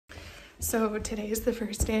So today is the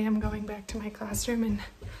first day I'm going back to my classroom in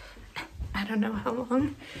I don't know how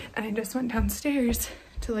long, and I just went downstairs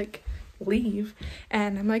to like leave,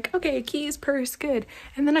 and I'm like, okay, keys, purse, good.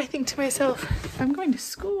 And then I think to myself, if I'm going to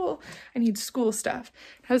school, I need school stuff.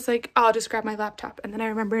 I was like, oh, I'll just grab my laptop. And then I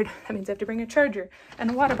remembered that means I have to bring a charger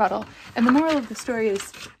and a water bottle. And the moral of the story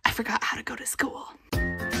is I forgot how to go to school.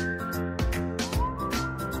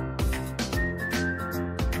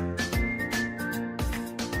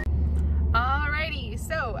 Alrighty,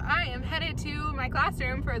 so I am headed to my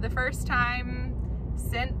classroom for the first time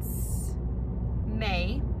since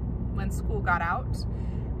May, when school got out.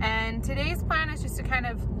 And today's plan is just to kind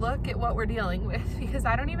of look at what we're dealing with, because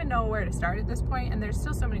I don't even know where to start at this point, and there's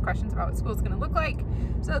still so many questions about what school's gonna look like.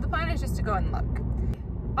 So the plan is just to go and look.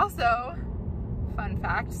 Also, fun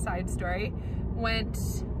fact, side story, went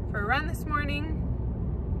for a run this morning,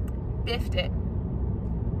 biffed it.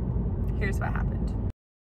 Here's what happened.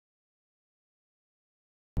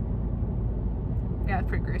 Yeah, it's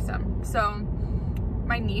pretty gruesome. So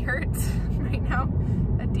my knee hurts right now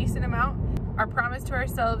a decent amount. Our promise to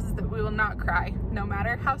ourselves is that we will not cry. No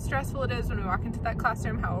matter how stressful it is when we walk into that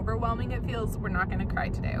classroom, how overwhelming it feels, we're not gonna cry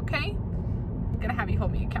today, okay? I'm gonna have you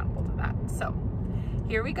hold me accountable to that. So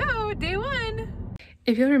here we go, day one.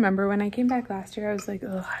 If you'll remember, when I came back last year, I was like,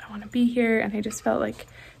 oh, I don't wanna be here. And I just felt like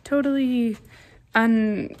totally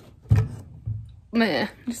meh,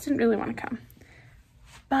 just didn't really wanna come.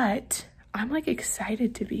 But I'm like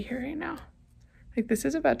excited to be here right now. Like, this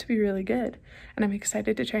is about to be really good, and I'm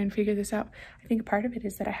excited to try and figure this out. I think part of it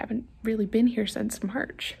is that I haven't really been here since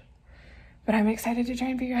March, but I'm excited to try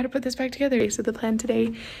and figure out how to put this back together. So the plan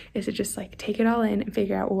today is to just like take it all in and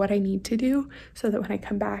figure out what I need to do so that when I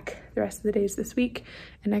come back the rest of the days this week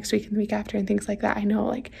and next week and the week after and things like that, I know,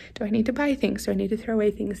 like, do I need to buy things? Do I need to throw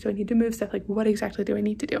away things? Do I need to move stuff? Like, what exactly do I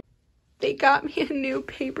need to do? They got me a new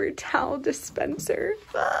paper towel dispenser.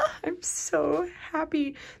 I'm so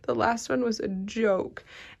happy. The last one was a joke.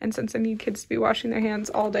 And since I need kids to be washing their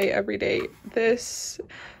hands all day, every day, this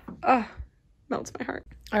melts my heart.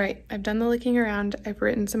 All right, I've done the looking around. I've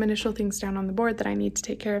written some initial things down on the board that I need to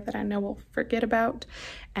take care of that I know we'll forget about.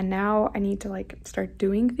 And now I need to like start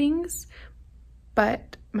doing things.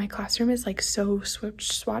 But my classroom is like so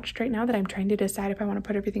swatched right now that I'm trying to decide if I want to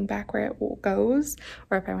put everything back where it goes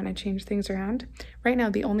or if I want to change things around. Right now,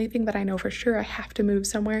 the only thing that I know for sure I have to move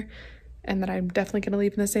somewhere and that I'm definitely going to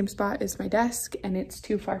leave in the same spot is my desk, and it's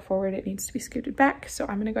too far forward. It needs to be scooted back. So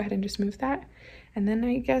I'm going to go ahead and just move that. And then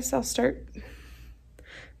I guess I'll start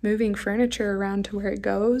moving furniture around to where it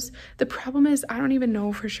goes. The problem is I don't even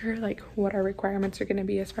know for sure like what our requirements are going to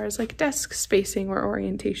be as far as like desk spacing or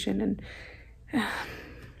orientation, and a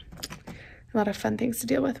lot of fun things to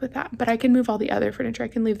deal with that. But I can move all the other furniture. I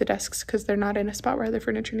can leave the desks because they're not in a spot where other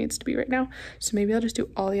furniture needs to be right now. So maybe I'll just do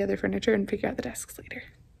all the other furniture and figure out the desks later.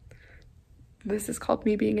 This is called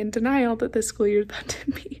me being in denial that this school year is about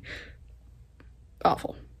to be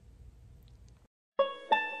awful.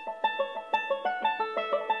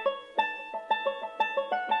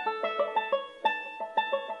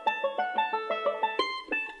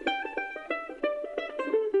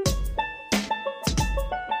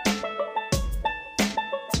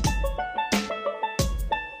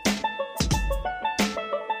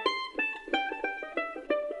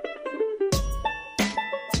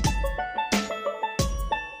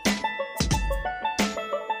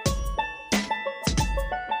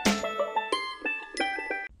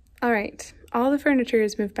 All right, all the furniture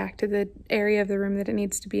is moved back to the area of the room that it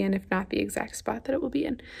needs to be in, if not the exact spot that it will be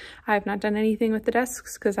in. I have not done anything with the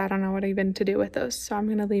desks because I don't know what even to do with those. So I'm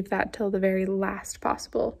gonna leave that till the very last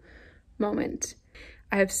possible moment.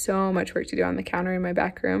 I have so much work to do on the counter in my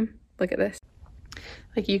back room. Look at this.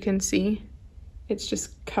 Like you can see, it's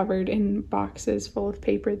just covered in boxes full of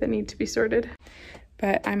paper that need to be sorted.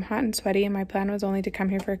 But I'm hot and sweaty, and my plan was only to come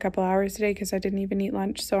here for a couple hours today because I didn't even eat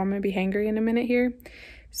lunch. So I'm gonna be hangry in a minute here.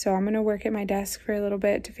 So I'm gonna work at my desk for a little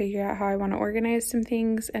bit to figure out how I wanna organize some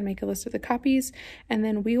things and make a list of the copies. And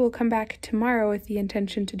then we will come back tomorrow with the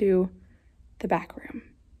intention to do the back room.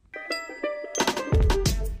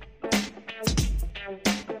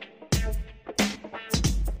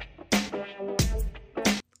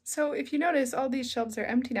 So if you notice, all these shelves are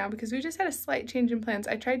empty now because we just had a slight change in plans.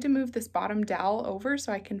 I tried to move this bottom dowel over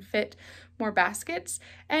so I can fit more baskets,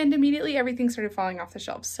 and immediately everything started falling off the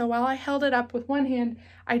shelves. So while I held it up with one hand,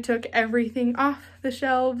 I took everything off the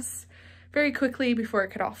shelves very quickly before it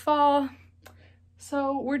could all fall.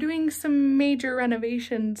 So we're doing some major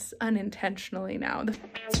renovations unintentionally now.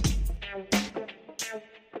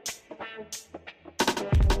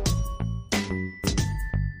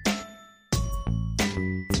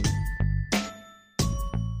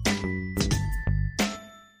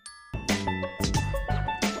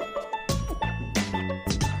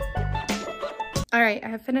 All right, I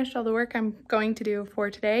have finished all the work I'm going to do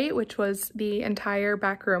for today, which was the entire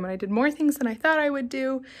back room. And I did more things than I thought I would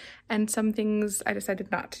do, and some things I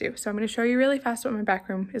decided not to do. So I'm going to show you really fast what my back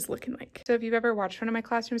room is looking like. So if you've ever watched one of my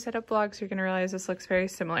classroom setup vlogs, you're going to realize this looks very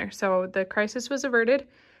similar. So the crisis was averted.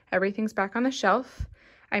 Everything's back on the shelf.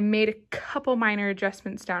 I made a couple minor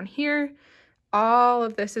adjustments down here. All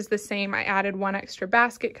of this is the same. I added one extra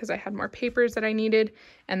basket because I had more papers that I needed.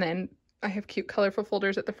 And then I have cute colorful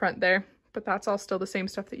folders at the front there. But that's all still the same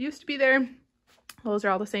stuff that used to be there. Those are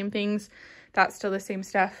all the same things. That's still the same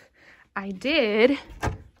stuff. I did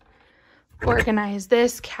organize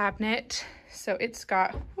this cabinet. So it's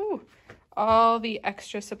got all the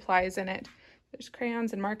extra supplies in it. There's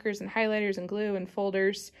crayons and markers and highlighters and glue and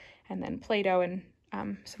folders, and then Play-Doh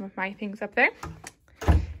and some of my things up there.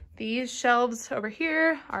 These shelves over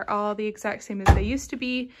here are all the exact same as they used to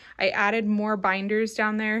be. I added more binders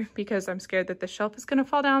down there because I'm scared that the shelf is going to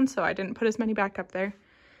fall down, so I didn't put as many back up there.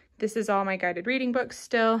 This is all my guided reading books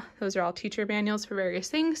still. Those are all teacher manuals for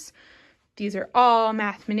various things. These are all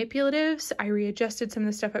math manipulatives. I readjusted some of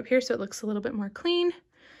the stuff up here so it looks a little bit more clean.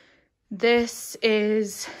 This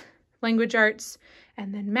is language arts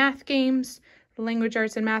and then math games, language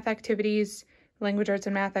arts and math activities, language arts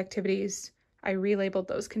and math activities. I relabeled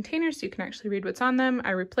those containers so you can actually read what's on them.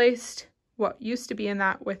 I replaced what used to be in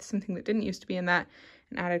that with something that didn't used to be in that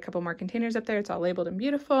and added a couple more containers up there. It's all labeled and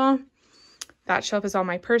beautiful. That shelf is all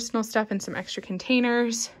my personal stuff and some extra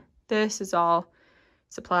containers. This is all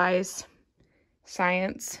supplies,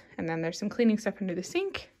 science, and then there's some cleaning stuff under the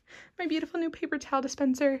sink. My beautiful new paper towel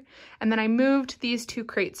dispenser. And then I moved these two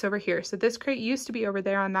crates over here. So this crate used to be over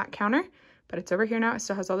there on that counter, but it's over here now. It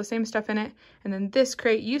still has all the same stuff in it. And then this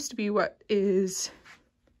crate used to be what is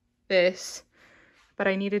this, but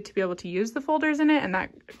I needed to be able to use the folders in it, and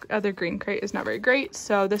that other green crate is not very great.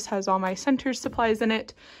 So this has all my centers supplies in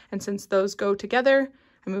it. And since those go together,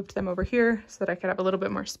 I moved them over here so that I could have a little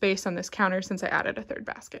bit more space on this counter since I added a third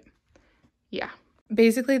basket. Yeah.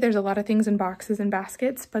 Basically, there's a lot of things in boxes and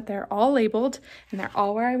baskets, but they're all labeled and they're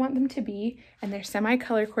all where I want them to be, and they're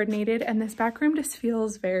semi-color coordinated, and this back room just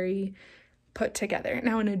feels very put together.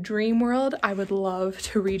 Now, in a dream world, I would love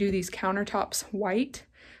to redo these countertops white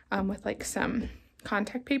with like some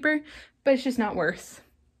contact paper, but it's just not worth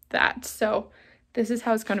that. So this is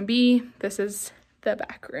how it's going to be. This is the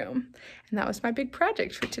back room, and that was my big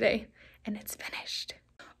project for today, and it's finished.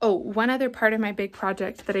 Oh, one other part of my big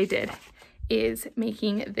project that I did is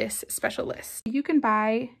making this special list. You can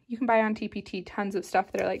buy on TPT tons of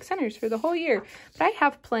stuff that are like centers for the whole year, but I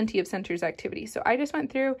have plenty of centers activities. So I just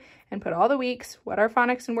went through and put all the weeks, what our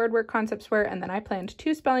phonics and word work concepts were, and then I planned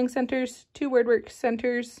 2 spelling centers, 2 word work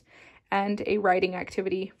centers, and a writing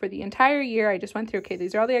activity for the entire year. I just went through, okay,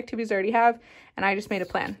 these are all the activities I already have, and I just made a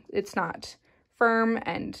plan. It's not firm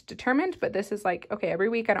and determined, but this is like, okay, every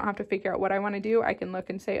week I don't have to figure out what I want to do. I can look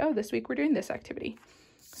and say, oh, this week we're doing this activity.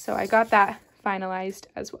 So I got that finalized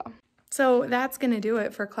as well. So that's going to do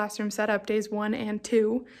it for classroom setup days 1 and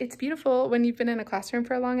 2. It's beautiful when you've been in a classroom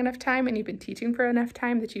for a long enough time and you've been teaching for enough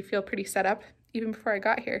time that you feel pretty set up even before I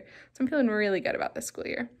got here. So I'm feeling really good about this school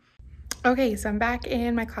year. Okay, so I'm back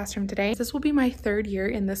in my classroom today. This will be my 3rd year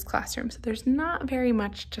in this classroom, so there's not very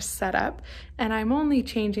much to set up, and I'm only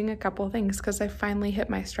changing a couple things because I finally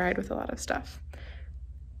hit my stride with a lot of stuff.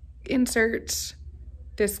 Insert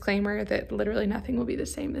disclaimer that literally nothing will be the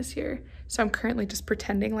same this year. So I'm currently just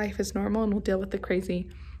pretending life is normal and we'll deal with the crazy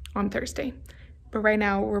on Thursday. But right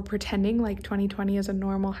now we're pretending like 2020 is a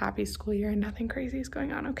normal, happy school year and nothing crazy is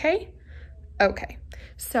going on, okay? Okay,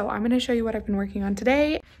 so I'm gonna show you what I've been working on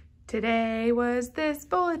today. Today was this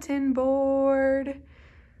bulletin board.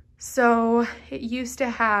 So it used to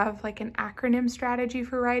have like an acronym strategy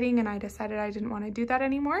for writing, and I decided I didn't want to do that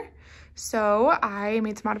anymore. So I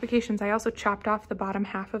made some modifications. I also chopped off the bottom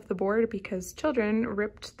half of the board because children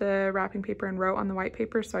ripped the wrapping paper and wrote on the white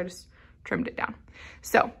paper, so I just trimmed it down.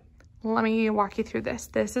 So let me walk you through this.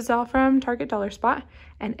 This is all from Target Dollar Spot,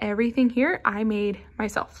 and everything here I made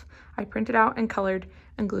myself. I printed out and colored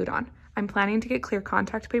and glued on. I'm planning to get clear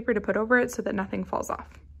contact paper to put over it so that nothing falls off,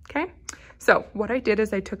 okay? So what I did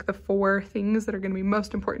is I took the 4 things that are going to be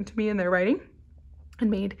most important to me in their writing and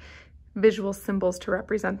made visual symbols to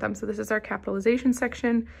represent them. So this is our capitalization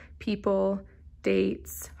section: people,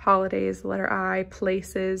 dates, holidays, letter I,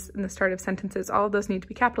 places, and the start of sentences. All of those need to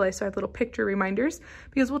be capitalized, so I have little picture reminders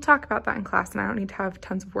because we'll talk about that in class and I don't need to have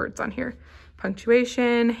tons of words on here.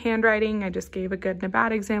 Punctuation, handwriting, I just gave a good and a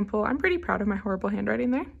bad example. I'm pretty proud of my horrible handwriting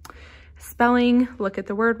there. Spelling, look at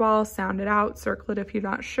the word wall, sound it out, circle it if you're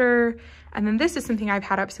not sure. And then this is something I've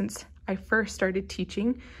had up since I first started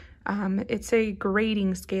teaching. It's a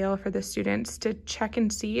grading scale for the students to check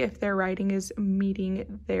and see if their writing is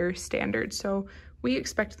meeting their standards. So we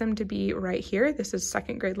expect them to be right here. This is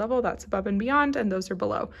second grade level, that's above and beyond, and those are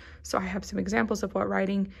below. So I have some examples of what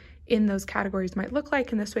writing in those categories might look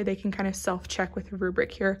like, and this way they can kind of self-check with a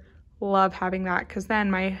rubric here. Love having that, because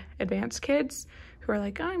then my advanced kids who are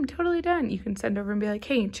like, oh, I'm totally done, you can send over and be like,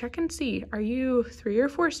 hey, check and see, are you 3 or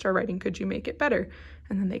 4 star writing? Could you make it better?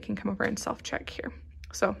 And then they can come over and self-check here.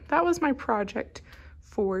 So that was my project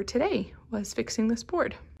for today, was fixing this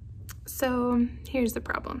board. So here's the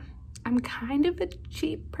problem. I'm kind of a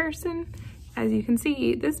cheap person. As you can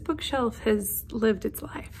see, this bookshelf has lived its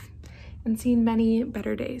life and seen many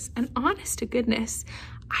better days. And honest to goodness,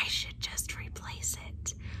 I should just replace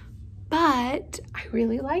it. But I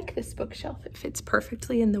really like this bookshelf. It fits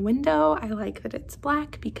perfectly in the window. I like that it's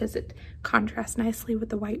black because it contrasts nicely with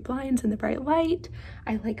the white blinds and the bright light.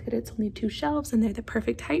 I like that it's only 2 shelves and they're the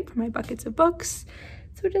perfect height for my buckets of books.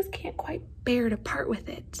 So I just can't quite bear to part with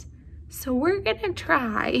it. So we're gonna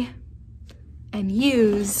try and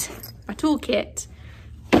use a toolkit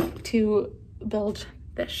to build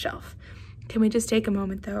this shelf. Can we just take a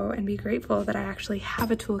moment though and be grateful that I actually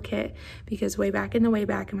have a toolkit, because way back in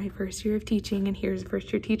my first year of teaching, and here's a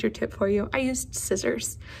first year teacher tip for you, I used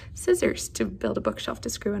scissors to build a bookshelf to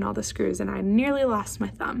screw in all the screws, and I nearly lost my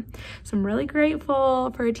thumb. So I'm really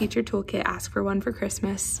grateful for a teacher toolkit. Ask for one for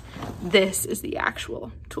Christmas. This is the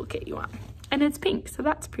actual toolkit you want, and it's pink, so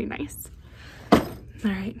that's pretty nice. All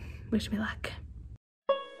right, wish me luck.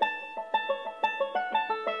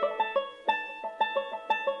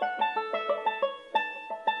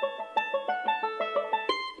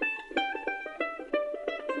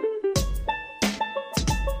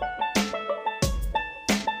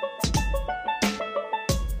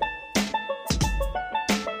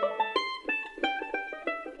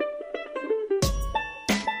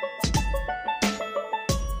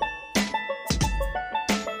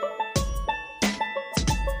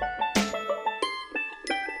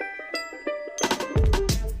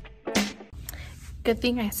 Good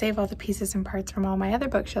thing I save all the pieces and parts from all my other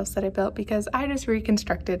bookshelves that I built, because I just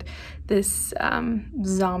reconstructed this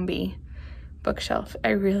zombie bookshelf.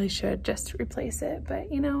 I really should just replace it, but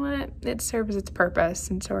you know what? It serves its purpose,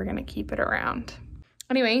 and so we're gonna keep it around.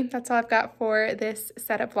 Anyway, that's all I've got for this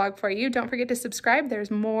setup vlog for you. Don't forget to subscribe.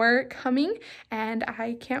 There's more coming, and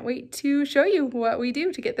I can't wait to show you what we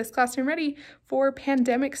do to get this classroom ready for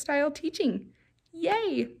pandemic style teaching.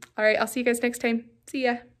 Yay! All right, I'll see you guys next time. See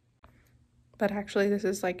ya. But actually this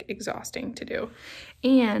is like exhausting to do,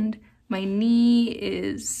 and my knee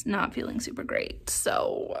is not feeling super great,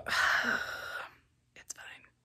 so